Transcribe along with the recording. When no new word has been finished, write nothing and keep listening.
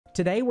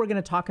Today, we're going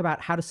to talk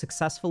about how to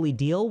successfully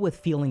deal with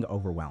feeling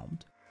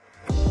overwhelmed.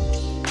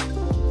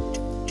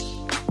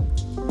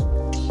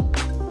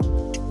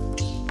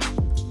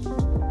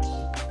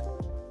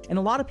 And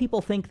a lot of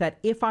people think that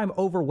if I'm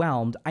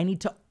overwhelmed, I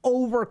need to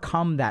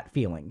overcome that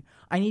feeling.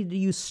 I need to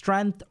use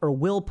strength or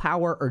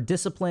willpower or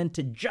discipline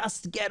to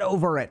just get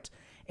over it.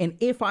 And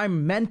if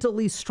I'm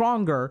mentally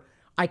stronger,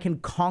 I can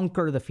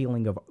conquer the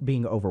feeling of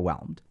being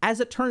overwhelmed. As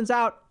it turns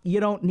out, you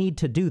don't need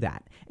to do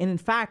that. And in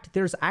fact,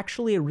 there's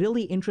actually a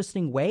really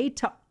interesting way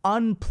to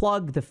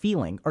unplug the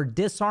feeling or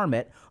disarm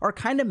it or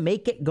kind of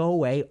make it go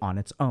away on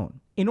its own.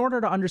 In order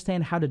to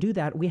understand how to do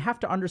that, we have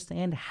to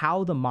understand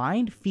how the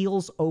mind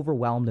feels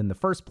overwhelmed in the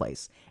first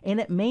place, and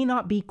it may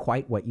not be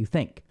quite what you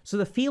think. So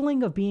the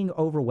feeling of being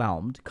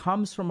overwhelmed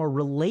comes from a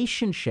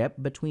relationship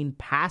between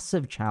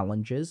passive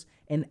challenges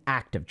and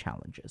active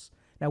challenges.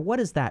 Now, what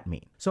does that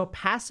mean? So a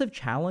passive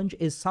challenge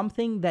is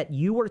something that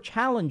you were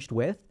challenged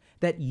with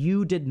that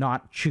you did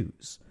not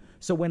choose.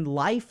 So when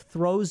life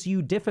throws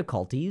you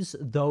difficulties,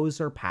 those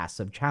are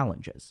passive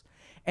challenges.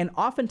 And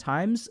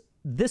oftentimes,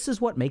 this is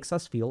what makes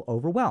us feel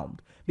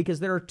overwhelmed because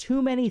there are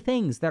too many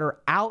things that are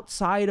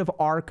outside of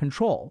our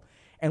control.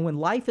 And when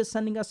life is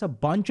sending us a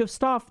bunch of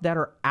stuff that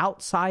are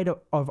outside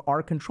of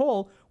our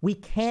control, we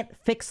can't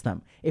fix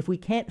them. If we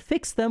can't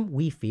fix them,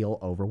 we feel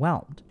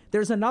overwhelmed.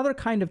 There's another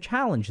kind of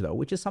challenge, though,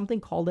 which is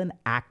something called an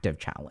active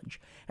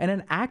challenge. And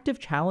an active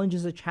challenge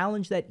is a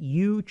challenge that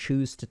you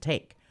choose to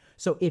take.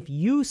 So if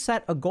you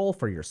set a goal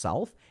for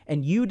yourself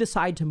and you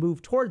decide to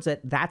move towards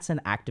it, that's an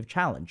active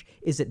challenge.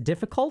 Is it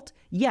difficult?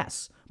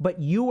 Yes,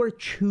 but you are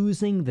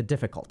choosing the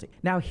difficulty.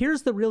 Now,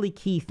 here's the really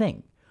key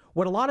thing.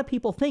 What a lot of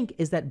people think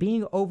is that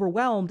being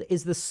overwhelmed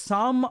is the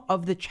sum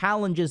of the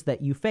challenges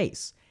that you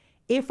face.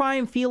 If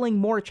I'm feeling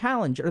more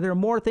challenge or there are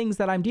more things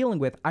that I'm dealing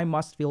with, I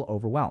must feel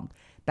overwhelmed.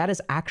 That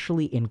is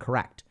actually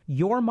incorrect.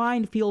 Your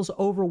mind feels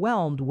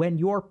overwhelmed when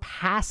your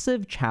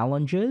passive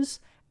challenges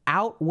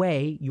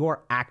outweigh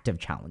your active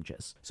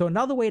challenges. So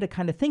another way to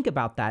kind of think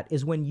about that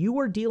is when you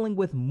are dealing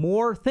with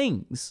more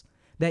things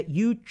that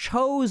you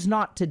chose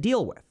not to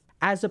deal with,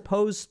 as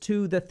opposed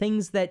to the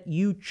things that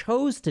you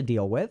chose to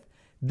deal with,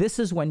 this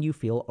is when you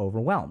feel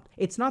overwhelmed.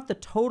 It's not the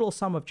total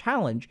sum of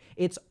challenge.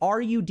 It's,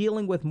 are you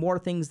dealing with more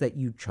things that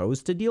you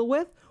chose to deal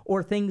with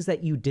or things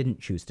that you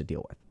didn't choose to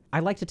deal with?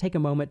 I'd like to take a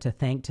moment to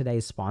thank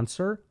today's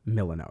sponsor,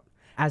 Milanote.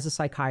 As a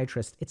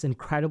psychiatrist, it's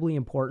incredibly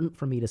important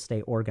for me to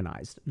stay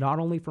organized, not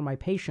only for my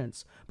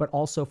patients, but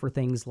also for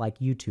things like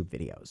YouTube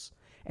videos.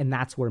 And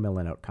that's where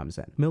Milanote comes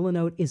in.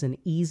 Milanote is an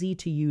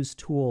easy-to-use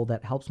tool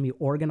that helps me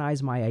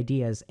organize my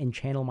ideas and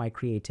channel my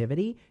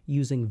creativity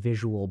using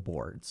visual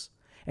boards.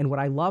 And what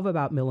I love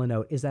about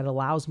Milanote is that it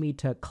allows me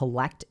to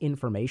collect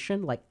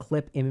information, like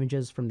clip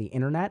images from the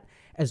internet,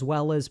 as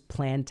well as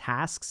plan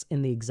tasks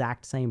in the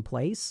exact same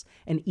place,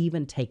 and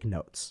even take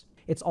notes.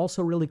 It's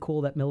also really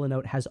cool that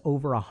Milanote has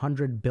over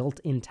 100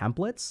 built-in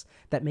templates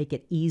that make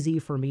it easy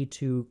for me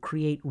to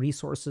create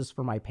resources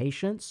for my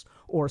patients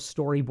or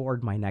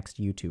storyboard my next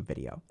YouTube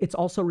video. It's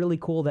also really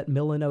cool that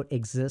Milanote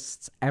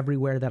exists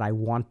everywhere that I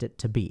want it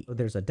to be.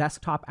 There's a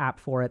desktop app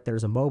for it,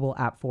 there's a mobile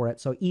app for it,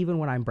 so even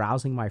when I'm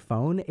browsing my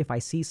phone, if I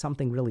see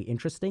something really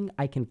interesting,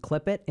 I can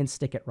clip it and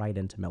stick it right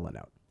into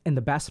Milanote. And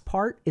the best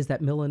part is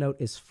that Milanote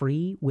is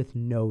free with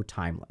no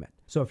time limit.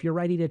 So if you're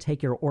ready to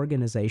take your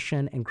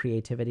organization and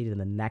creativity to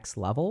the next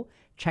level,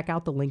 check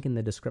out the link in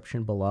the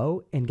description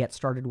below and get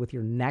started with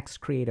your next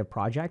creative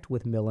project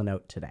with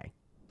Milanote today.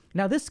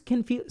 Now, this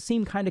can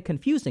seem kind of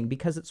confusing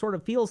because it sort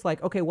of feels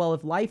like, okay, well,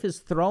 if life is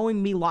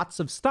throwing me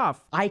lots of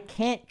stuff, I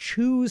can't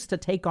choose to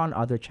take on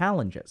other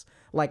challenges.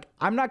 Like,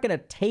 I'm not going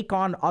to take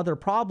on other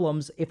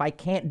problems if I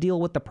can't deal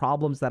with the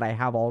problems that I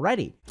have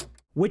already.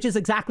 Which is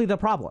exactly the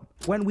problem.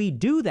 When we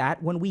do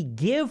that, when we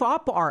give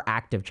up our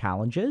active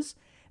challenges,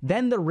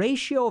 then the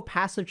ratio of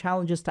passive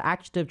challenges to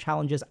active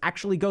challenges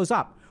actually goes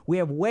up. We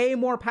have way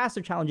more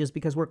passive challenges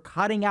because we're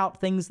cutting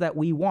out things that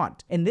we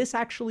want. And this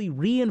actually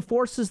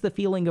reinforces the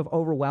feeling of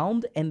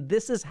overwhelmed, and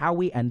this is how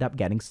we end up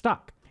getting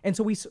stuck. And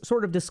so we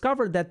sort of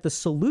discovered that the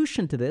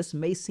solution to this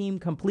may seem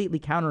completely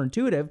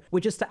counterintuitive,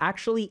 which is to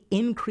actually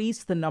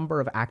increase the number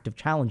of active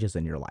challenges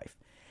in your life.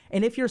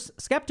 And if you're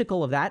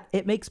skeptical of that,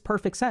 it makes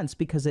perfect sense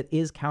because it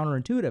is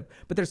counterintuitive,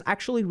 but there's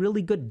actually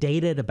really good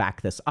data to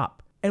back this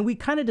up. And we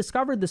kind of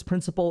discovered this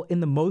principle in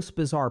the most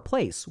bizarre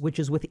place, which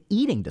is with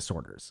eating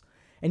disorders.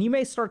 And you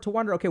may start to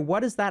wonder, okay,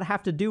 what does that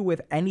have to do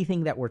with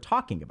anything that we're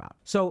talking about?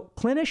 So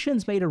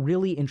clinicians made a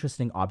really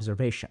interesting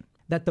observation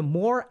that the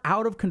more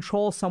out of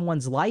control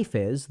someone's life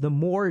is, the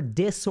more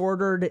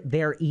disordered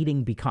their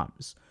eating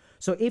becomes.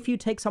 So if you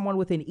take someone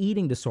with an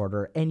eating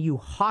disorder and you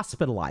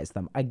hospitalize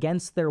them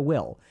against their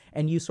will,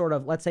 and you sort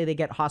of, let's say they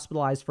get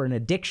hospitalized for an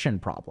addiction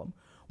problem,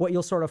 what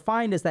you'll sort of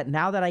find is that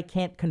now that I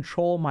can't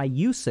control my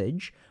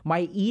usage,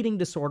 my eating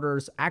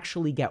disorders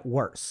actually get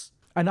worse.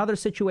 Another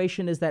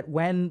situation is that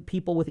when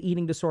people with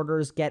eating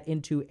disorders get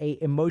into an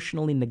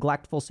emotionally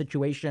neglectful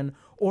situation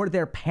or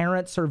their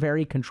parents are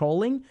very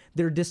controlling,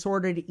 their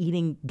disordered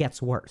eating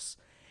gets worse.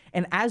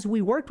 And as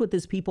we worked with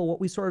these people,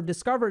 what we sort of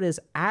discovered is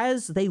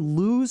as they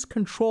lose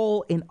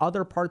control in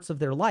other parts of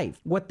their life,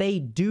 what they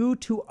do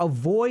to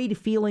avoid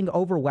feeling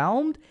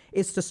overwhelmed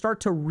is to start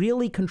to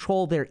really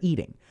control their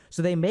eating.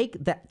 So they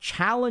make that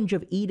challenge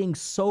of eating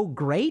so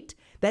great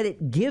that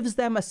it gives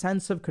them a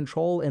sense of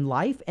control in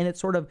life, and it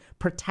sort of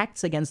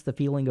protects against the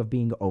feeling of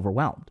being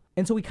overwhelmed.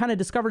 And so we kind of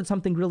discovered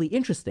something really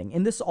interesting.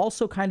 And this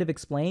also kind of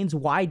explains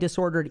why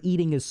disordered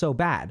eating is so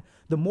bad.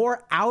 The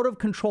more out of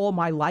control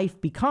my life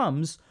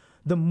becomes,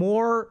 the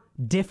more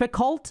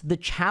difficult the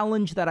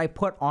challenge that I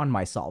put on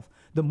myself.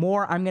 The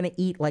more I'm going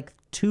to eat like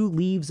 2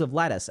 leaves of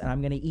lettuce, and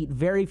I'm going to eat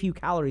very few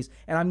calories,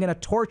 and I'm going to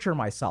torture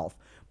myself.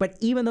 But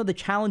even though the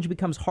challenge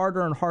becomes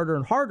harder and harder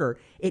and harder,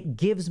 it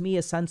gives me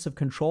a sense of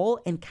control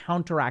and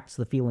counteracts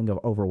the feeling of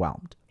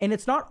overwhelmed. And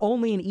it's not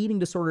only in eating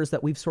disorders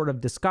that we've sort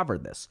of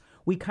discovered this.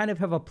 We kind of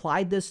have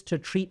applied this to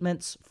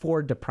treatments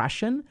for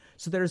depression.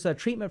 So there's a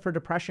treatment for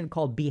depression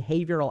called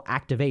behavioral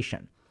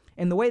activation.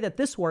 And the way that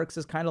this works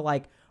is kind of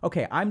like,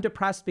 okay, I'm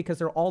depressed because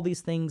there are all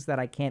these things that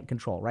I can't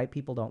control, right?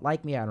 People don't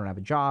like me. I don't have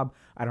a job.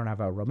 I don't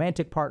have a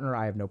romantic partner.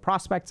 I have no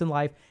prospects in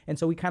life. And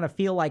so we kind of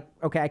feel like,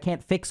 okay, I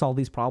can't fix all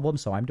these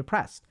problems, so I'm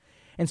depressed.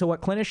 And so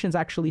what clinicians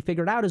actually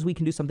figured out is we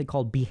can do something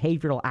called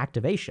behavioral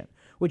activation,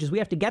 which is we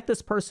have to get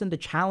this person to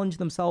challenge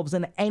themselves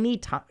in any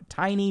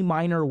tiny,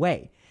 minor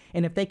way.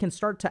 And if they can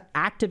start to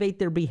activate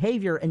their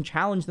behavior and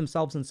challenge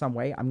themselves in some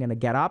way, I'm going to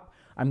get up,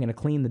 I'm going to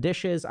clean the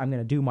dishes, I'm going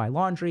to do my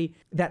laundry,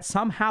 that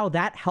somehow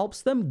that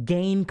helps them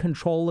gain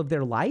control of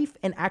their life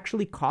and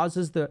actually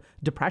causes the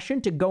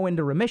depression to go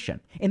into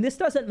remission. And this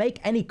doesn't make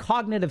any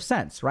cognitive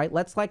sense, right?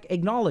 Let's like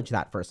acknowledge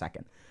that for a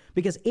second.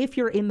 Because if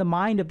you're in the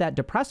mind of that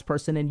depressed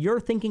person and you're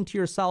thinking to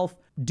yourself,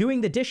 doing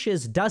the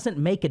dishes doesn't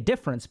make a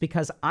difference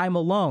because I'm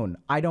alone,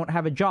 I don't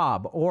have a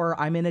job, or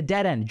I'm in a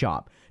dead-end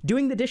job.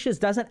 Doing the dishes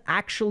doesn't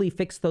actually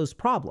fix those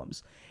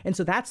problems. And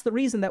so that's the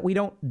reason that we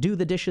don't do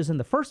the dishes in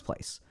the first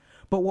place.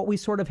 But what we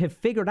sort of have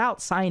figured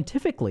out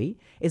scientifically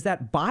is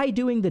that by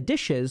doing the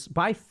dishes,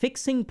 by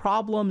fixing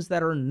problems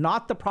that are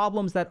not the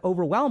problems that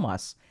overwhelm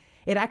us,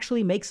 it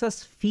actually makes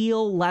us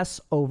feel less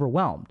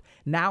overwhelmed.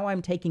 Now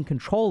I'm taking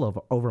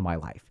control over my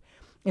life.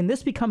 And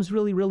this becomes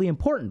really, really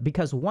important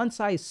because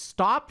once I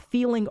stop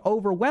feeling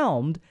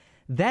overwhelmed,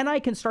 then I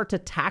can start to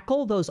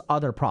tackle those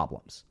other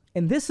problems.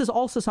 And this is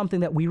also something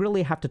that we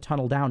really have to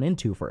tunnel down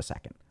into for a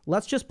second.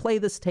 Let's just play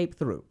this tape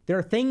through. There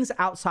are things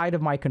outside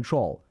of my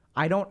control.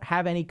 I don't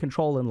have any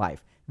control in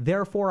life.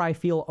 Therefore, I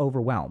feel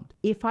overwhelmed.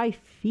 If I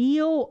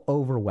feel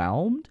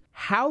overwhelmed,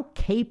 how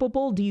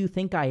capable do you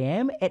think I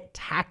am at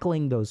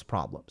tackling those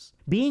problems?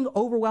 Being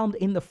overwhelmed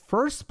in the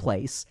first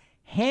place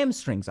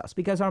hamstrings us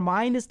because our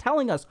mind is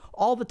telling us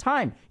all the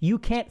time, you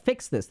can't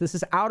fix this. This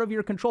is out of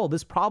your control.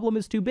 This problem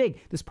is too big.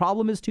 This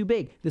problem is too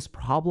big. This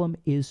problem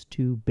is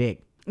too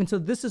big. And so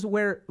this is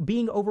where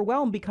being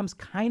overwhelmed becomes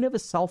kind of a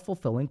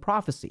self-fulfilling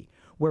prophecy,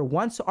 where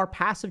once our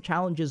passive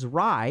challenges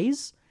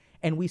rise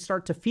and we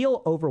start to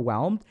feel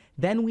overwhelmed,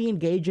 then we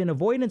engage in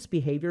avoidance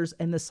behaviors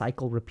and the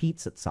cycle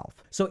repeats itself.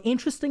 So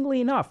interestingly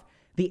enough,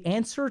 the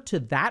answer to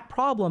that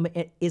problem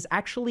is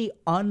actually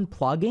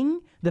unplugging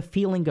the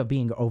feeling of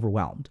being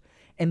overwhelmed.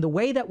 And the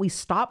way that we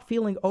stop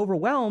feeling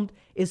overwhelmed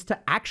is to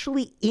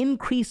actually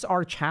increase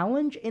our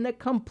challenge in a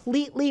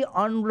completely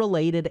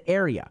unrelated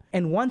area.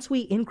 And once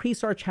we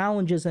increase our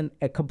challenges in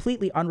a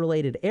completely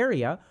unrelated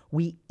area,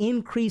 we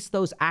increase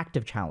those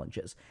active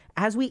challenges.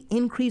 As we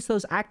increase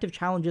those active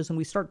challenges and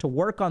we start to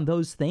work on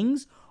those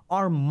things,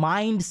 our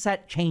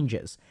mindset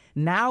changes.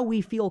 Now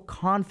we feel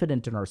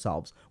confident in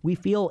ourselves. We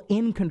feel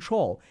in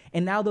control.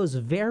 And now those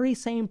very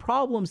same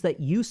problems that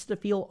used to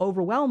feel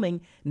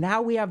overwhelming,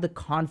 now we have the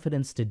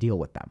confidence to deal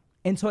with them.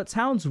 And so it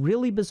sounds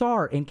really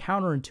bizarre and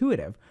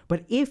counterintuitive,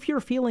 but if you're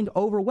feeling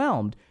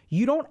overwhelmed,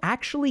 you don't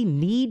actually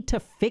need to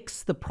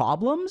fix the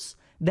problems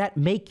that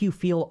make you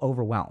feel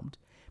overwhelmed.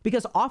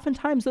 Because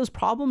oftentimes those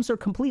problems are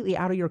completely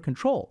out of your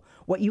control.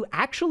 What you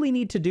actually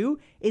need to do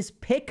is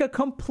pick a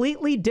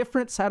completely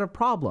different set of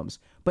problems,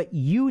 but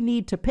you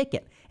need to pick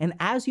it. And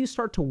as you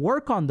start to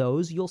work on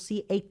those, you'll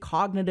see a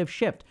cognitive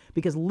shift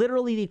because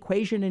literally the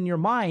equation in your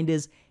mind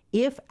is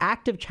if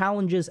active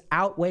challenges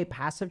outweigh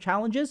passive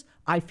challenges,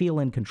 I feel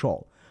in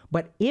control.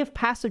 But if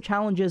passive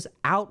challenges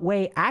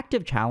outweigh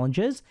active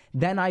challenges,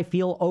 then I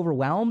feel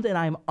overwhelmed and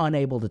I'm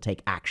unable to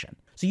take action.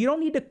 So you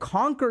don't need to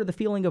conquer the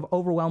feeling of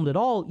overwhelmed at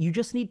all. You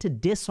just need to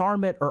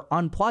disarm it or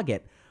unplug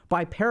it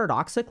by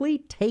paradoxically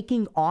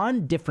taking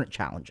on different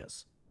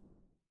challenges.